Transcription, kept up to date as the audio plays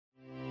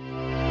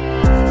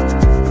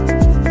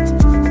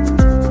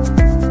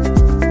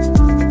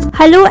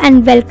Hello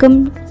and welcome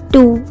to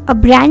a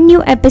brand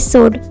new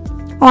episode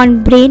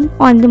on Brain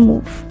on the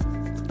Move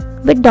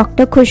with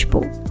Dr.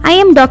 Khushboo. I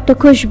am Dr.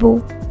 Khushboo,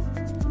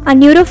 a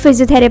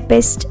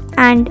neurophysiotherapist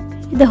and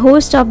the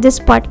host of this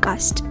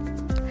podcast.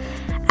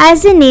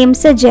 As the name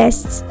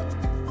suggests,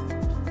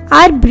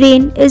 our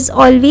brain is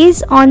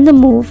always on the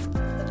move,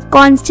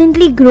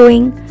 constantly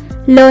growing,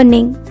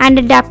 learning and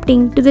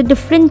adapting to the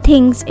different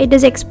things it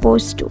is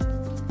exposed to.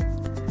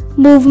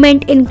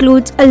 Movement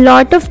includes a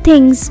lot of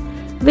things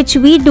which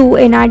we do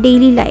in our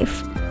daily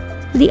life.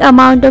 The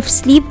amount of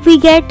sleep we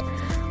get,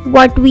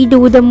 what we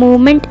do the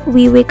moment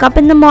we wake up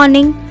in the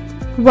morning,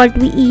 what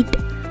we eat,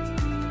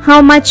 how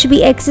much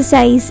we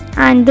exercise,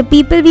 and the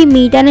people we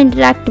meet and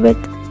interact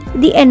with,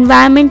 the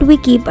environment we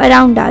keep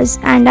around us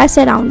and our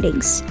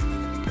surroundings.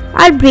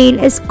 Our brain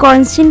is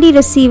constantly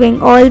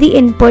receiving all the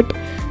input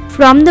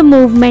from the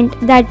movement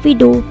that we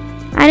do,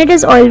 and it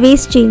is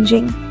always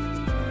changing.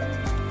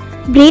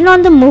 Brain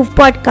on the Move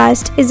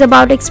podcast is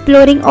about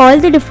exploring all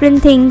the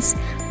different things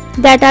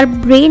that our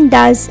brain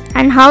does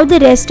and how the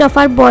rest of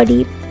our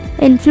body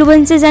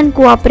influences and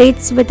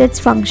cooperates with its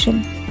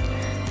function.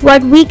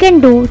 What we can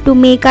do to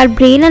make our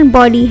brain and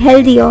body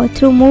healthier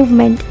through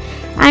movement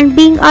and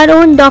being our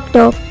own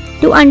doctor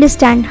to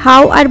understand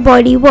how our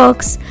body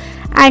works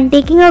and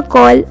taking a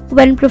call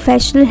when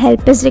professional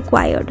help is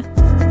required.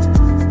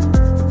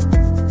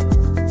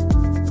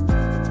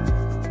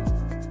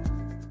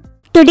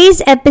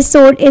 Today's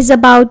episode is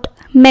about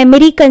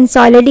memory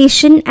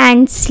consolidation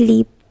and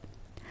sleep.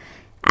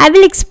 I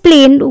will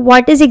explain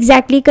what is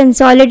exactly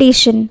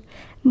consolidation,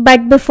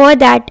 but before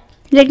that,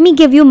 let me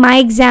give you my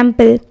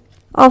example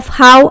of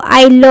how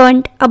I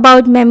learned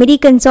about memory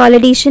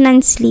consolidation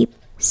and sleep.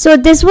 So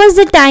this was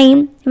the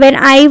time when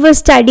I was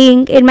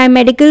studying in my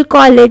medical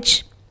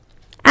college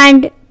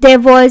and there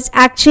was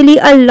actually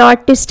a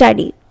lot to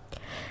study.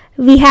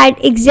 We had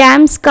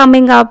exams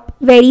coming up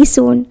very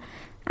soon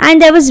and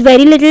there was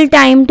very little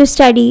time to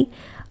study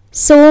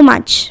so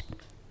much.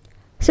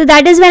 So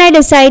that is when I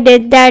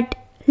decided that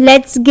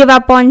let's give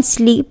up on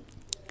sleep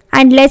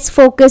and let's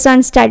focus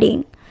on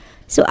studying.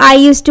 So I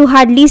used to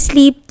hardly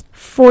sleep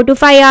 4 to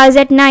 5 hours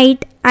at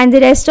night and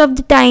the rest of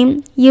the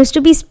time used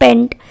to be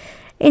spent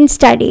in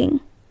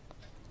studying.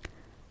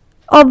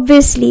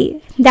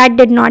 Obviously, that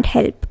did not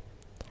help.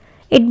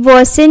 It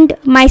worsened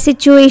my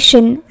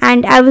situation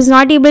and I was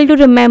not able to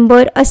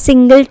remember a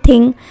single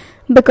thing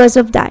because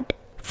of that.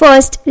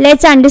 First,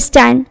 let's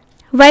understand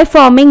why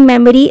forming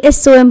memory is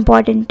so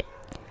important.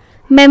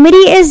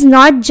 Memory is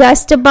not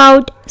just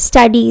about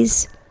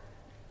studies.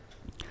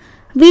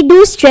 We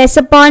do stress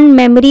upon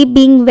memory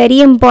being very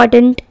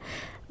important,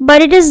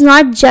 but it is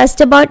not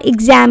just about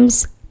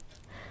exams.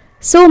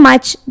 So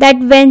much that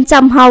when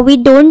somehow we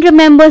don't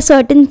remember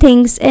certain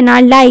things in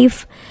our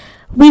life,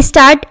 we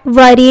start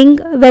worrying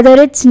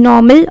whether it's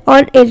normal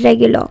or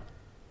irregular.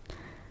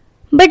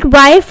 But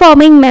why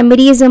forming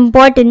memory is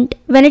important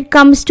when it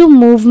comes to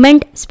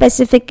movement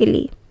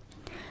specifically?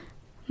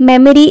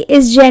 Memory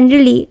is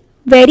generally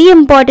very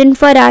important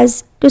for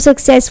us to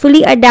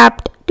successfully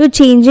adapt to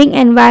changing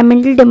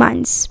environmental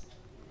demands.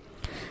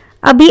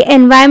 अभी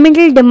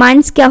environmental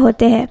demands क्या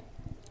होते हैं?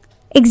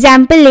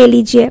 Example ले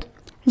लीजिए,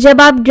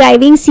 जब आप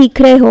driving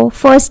सीख रहे हो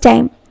फर्स्ट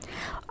टाइम,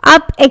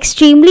 आप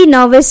एक्सट्रीमली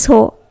नर्वस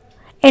हो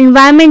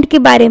environment के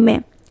बारे में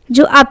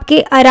जो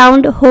आपके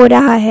अराउंड हो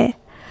रहा है.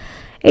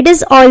 It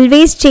is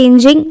always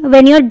changing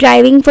when you are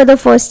driving for the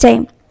first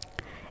time.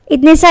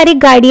 इतने सारी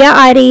गाड़ियाँ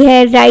आ रही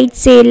है राइट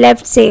से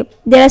लेफ्ट से.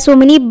 There are so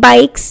many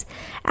bikes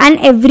and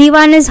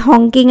everyone is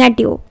honking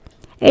at you.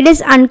 It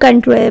is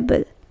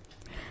uncontrollable.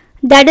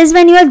 That is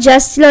when you are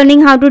just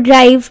learning how to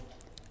drive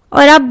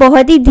और आप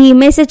बहुत ही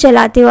धीमे से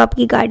चलाते हो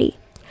आपकी गाड़ी.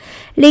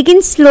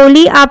 लेकिन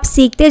स्लोली आप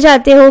सीखते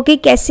जाते हो कि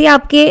कैसे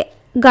आपके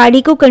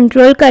गाड़ी को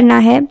कंट्रोल करना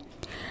है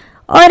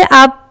और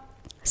आप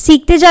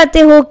सीखते जाते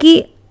हो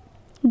कि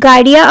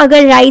गाड़ियाँ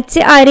अगर राइट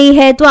से आ रही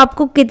है तो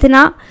आपको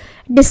कितना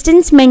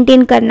डिस्टेंस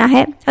मेंटेन करना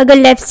है, अगर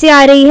लेफ़्ट से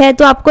आ रही है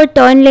तो आपको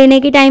टर्न लेने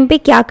के टाइम पे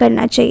क्या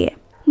करना चाहिए.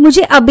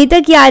 मुझे अभी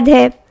तक याद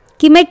है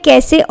कि मैं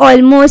कैसे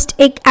ऑलमोस्ट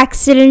एक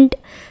एक्सीडेंट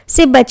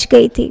से बच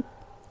गई थी.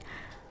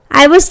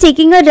 I was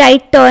taking a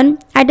right turn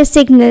at a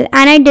signal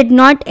and I did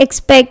not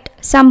expect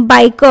some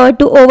biker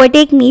to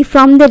overtake me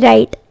from the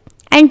right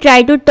and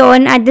try to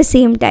turn at the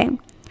same time.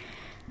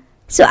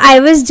 So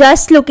I was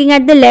just looking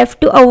at the left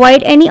to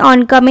avoid any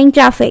oncoming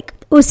traffic.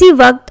 उसी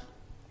वक्त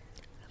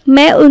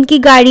मैं उनकी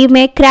गाड़ी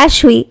में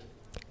crash हुई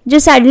जो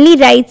suddenly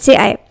right से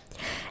आए.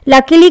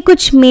 लकीली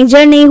कुछ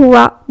मेजर नहीं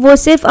हुआ, वो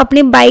सिर्फ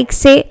अपनी बाइक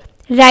से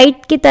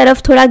राइट की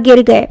तरफ थोड़ा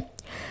गिर गए.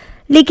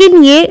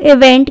 लेकिन ये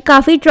इवेंट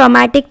काफ़ी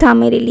ट्रॉमेटिक था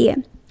मेरे लिए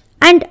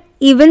and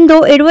even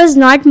though it was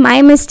not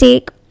my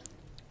mistake,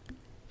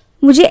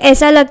 मुझे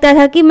ऐसा लगता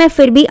था कि मैं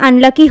फिर भी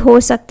अनलकी हो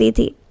सकती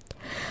थी.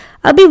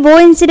 अभी वो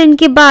इंसिडेंट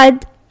के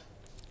बाद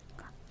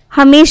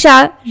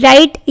हमेशा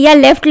राइट या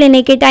लेफ़्ट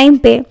लेने के टाइम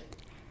पे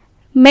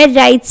मैं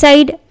राइट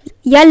साइड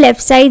या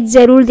लेफ़्ट साइड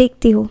ज़रूर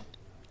देखती हूँ.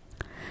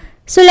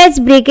 So let's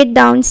break it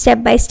down step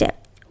by step.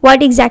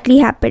 What exactly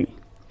happened?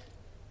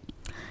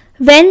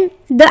 When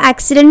the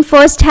accident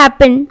first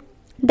happened,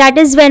 that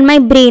is when my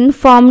brain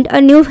formed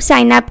a new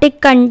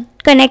synaptic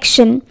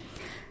connection,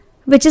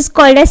 which is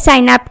called as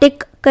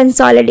synaptic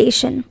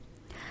consolidation.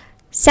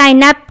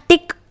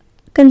 Synaptic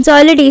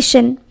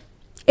consolidation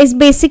is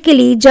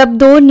basically जब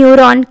दो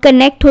neuron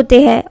connect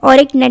होते हैं और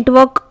एक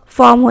network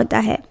form होता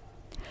है.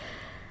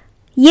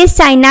 ये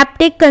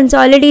synaptic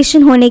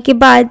consolidation होने के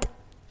बाद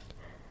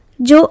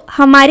जो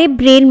हमारे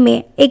ब्रेन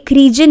में एक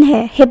रीजन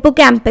है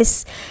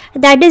hippocampus,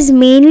 that is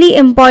mainly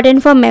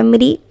important for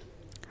memory,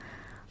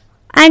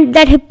 and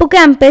that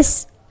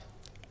hippocampus,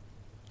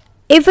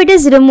 if it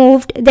is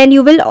removed then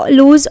you will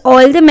lose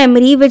all the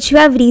memory which you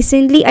have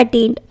recently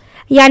attained.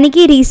 यानी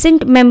कि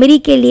recent memory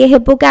के लिए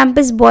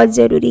हिप्पोकैम्पस बहुत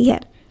ज़रूरी है.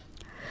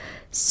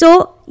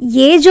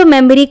 ये जो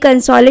मेमोरी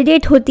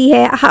कंसोलिडेट होती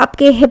है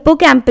आपके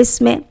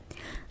हिप्पोकैम्पस में,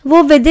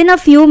 वो with in a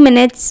few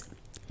minutes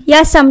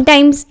या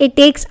sometimes it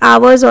takes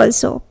hours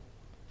also.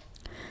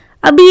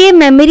 अभी ये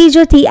मेमोरी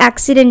जो थी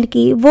एक्सीडेंट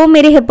की, वो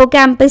मेरे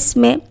हिप्पोकैम्पस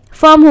में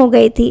फॉर्म हो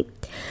गई थी.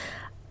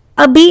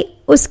 अभी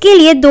उसके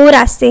लिए दो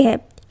रास्ते हैं.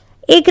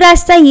 एक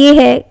रास्ता ये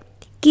है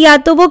कि या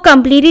तो वो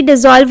कम्प्लीटली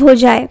डिज़ोल्व हो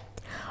जाए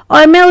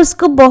और मैं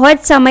उसको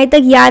बहुत समय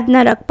तक याद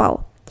ना रख पाऊँ,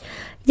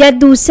 या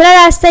दूसरा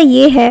रास्ता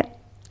ये है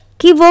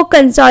कि वो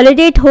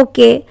कंसोलिडेट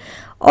होके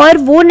और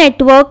वो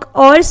नेटवर्क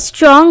और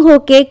स्ट्रॉन्ग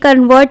होके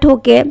कन्वर्ट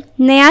होके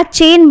नया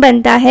चेन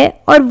बनता है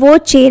और वो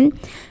चेन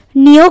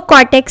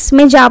नियोकॉर्टेक्स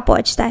में जा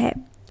पहुंचता है,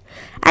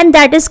 and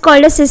that is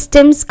called a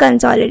systems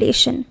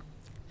consolidation.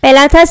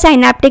 पहला था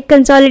साइनेप्टिक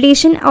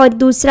कंसोलिडेशन और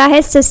दूसरा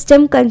है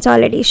सिस्टम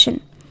कंसोलिडेशन.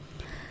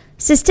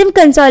 सिस्टम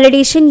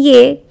कंसोलिडेशन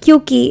ये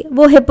क्योंकि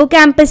वो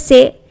हिप्पोकैम्पस से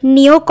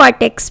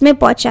नियोकॉर्टेक्स में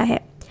पहुंचा है.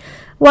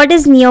 What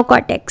is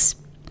neocortex?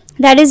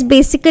 That is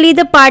basically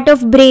the part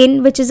of brain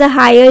which is a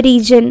higher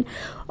reason,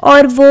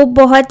 और वो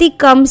बहुत ही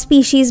कम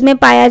स्पीशीज़ में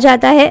पाया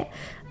जाता है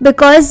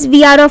because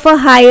we are of a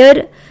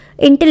higher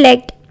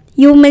intellect.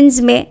 Humans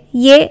में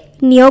ये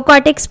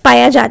नियोकॉर्टेक्स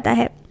पाया जाता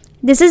है.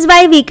 This is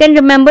why we can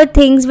remember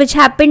things which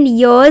happened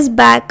years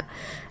back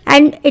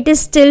and it is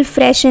still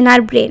fresh in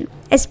our brain,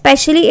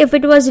 especially if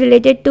it was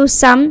related to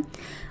some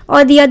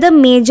or the other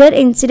major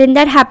incident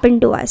that happened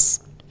to us.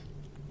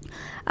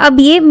 अब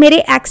ये मेरे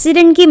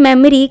accident की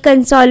memory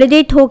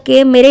consolidate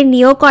होके मेरे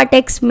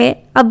neocortex में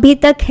अभी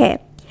तक है.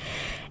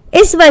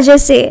 इस वजह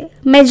से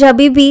मैं जब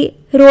भी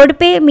रोड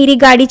पे मेरी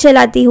गाड़ी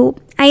चलाती हूँ,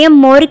 I am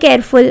more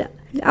careful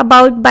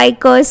about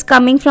bikers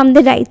coming from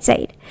the right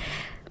side.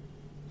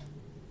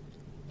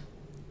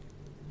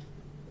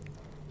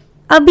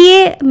 अब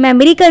ये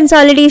मेमोरी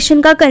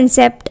कंसोलिडेशन का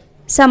कंसेप्ट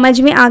समझ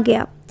में आ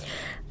गया.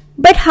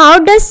 But how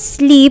does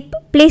sleep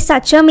play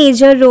such a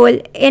major role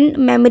in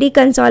memory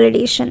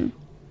consolidation?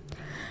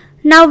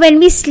 Now when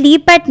we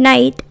sleep at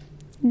night,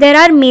 there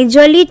are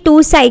majorly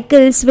 2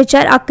 cycles which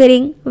are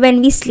occurring when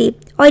we sleep,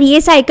 और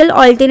ये cycle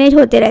alternate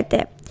होते रहते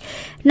हैं.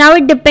 Now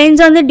it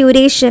depends on the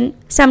duration.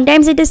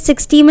 Sometimes it is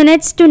 60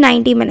 minutes to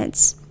 90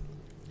 minutes.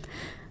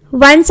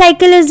 One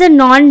cycle is the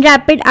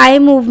non-rapid eye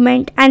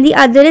movement and the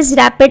other is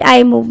rapid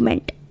eye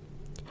movement.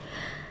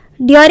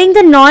 During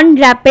the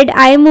non-rapid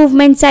eye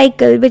movement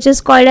cycle, which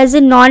is called as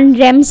the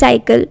non-REM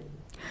cycle,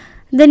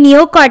 the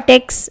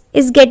neocortex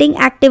is getting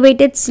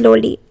activated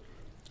slowly.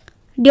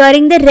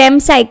 During the REM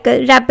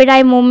cycle, rapid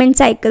eye movement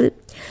cycle,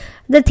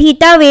 the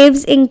theta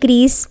waves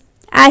increase.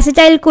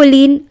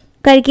 Acetylcholine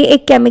करके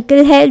एक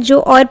chemical है जो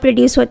और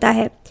produce होता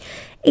है.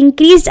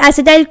 Increased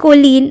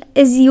acetylcholine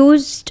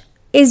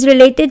is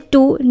related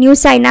to new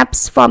synapse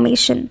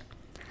formation.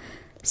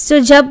 So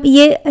जब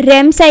ये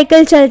REM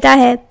cycle चलता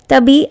है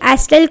तभी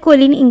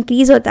acetylcholine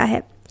increase होता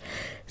है.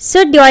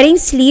 So during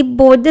sleep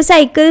both the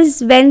cycles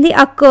when they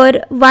occur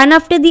one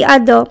after the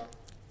other,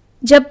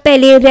 जब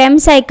पहले REM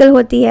cycle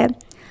होती है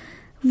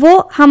वो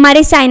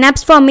हमारे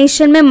synapse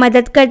formation में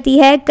मदद करती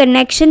है,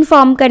 कनेक्शन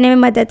फॉर्म करने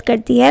में मदद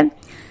करती है,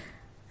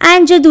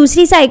 एंड जो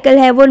दूसरी साइकिल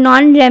है वो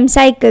नॉन REM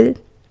साइकिल,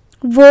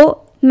 वो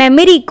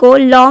मेमोरी को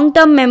लॉन्ग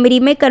टर्म मेमोरी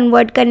में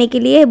कन्वर्ट करने के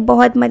लिए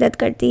बहुत मदद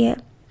करती है.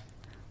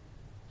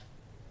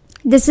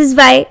 This is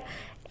why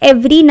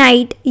every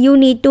night you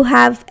need to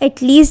have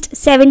at least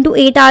 7 to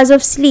 8 hours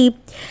of sleep,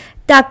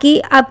 ताकि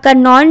आपका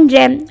नॉन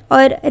REM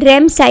और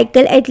REM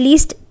साइकिल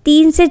एटलीस्ट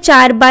 3 से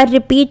 4 बार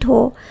रिपीट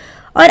हो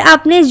और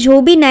आपने जो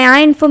भी नया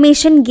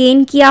इन्फॉर्मेशन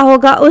गेन किया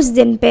होगा उस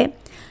दिन पे,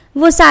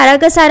 वो सारा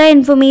का सारा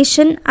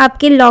इन्फॉर्मेशन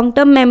आपके लॉन्ग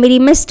टर्म मेमोरी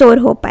में स्टोर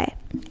हो पाए.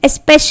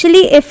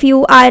 Specially if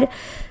you are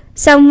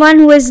someone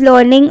who is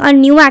learning a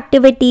new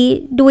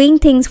activity, doing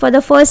things for the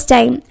first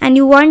time, and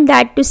you want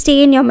that to stay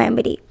in your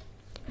memory.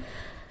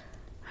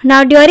 Now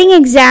during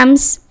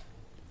exams,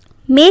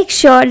 make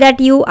sure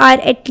that you are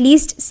at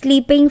least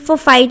sleeping for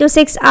 5 to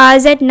 6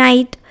 hours at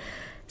night.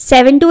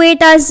 7 to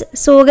 8 hours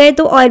सो गए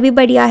तो और भी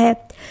बढ़िया है,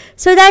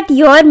 so that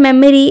your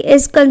memory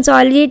is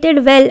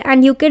consolidated well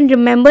and you can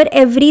remember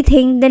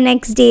everything the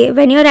next day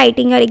when you're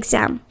writing your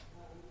exam.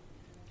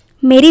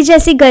 मेरी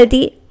जैसी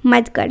गलती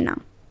मत करना.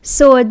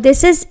 So this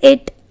is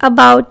it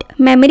about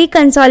memory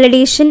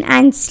consolidation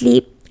and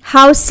sleep.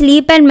 How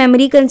sleep and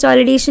memory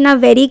consolidation are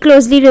very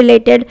closely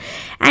related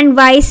and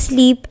why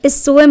sleep is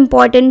so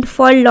important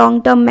for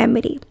long-term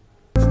memory.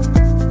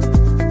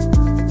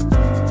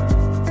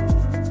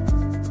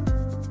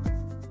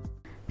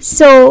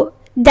 So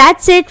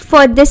that's it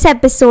for this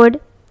episode.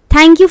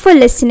 Thank you for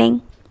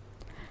listening.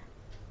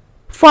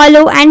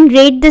 Follow and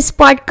rate this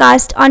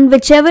podcast on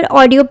whichever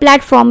audio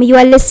platform you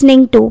are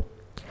listening to.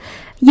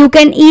 You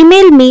can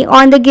email me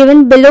on the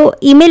given below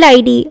email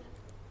ID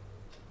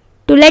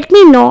to let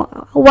me know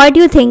what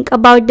you think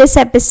about this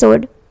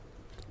episode.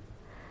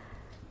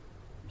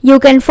 You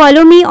can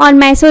follow me on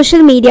my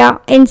social media,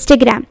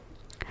 Instagram,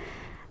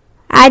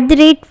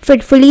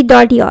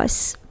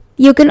 @fitfully.yours.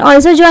 You can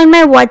also join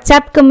my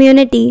WhatsApp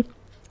community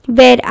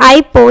where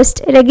I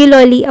post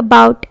regularly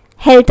about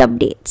health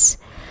updates.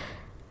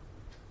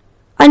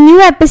 A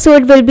new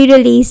episode will be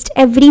released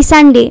every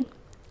Sunday,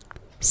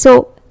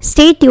 so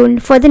stay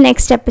tuned for the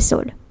next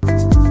episode.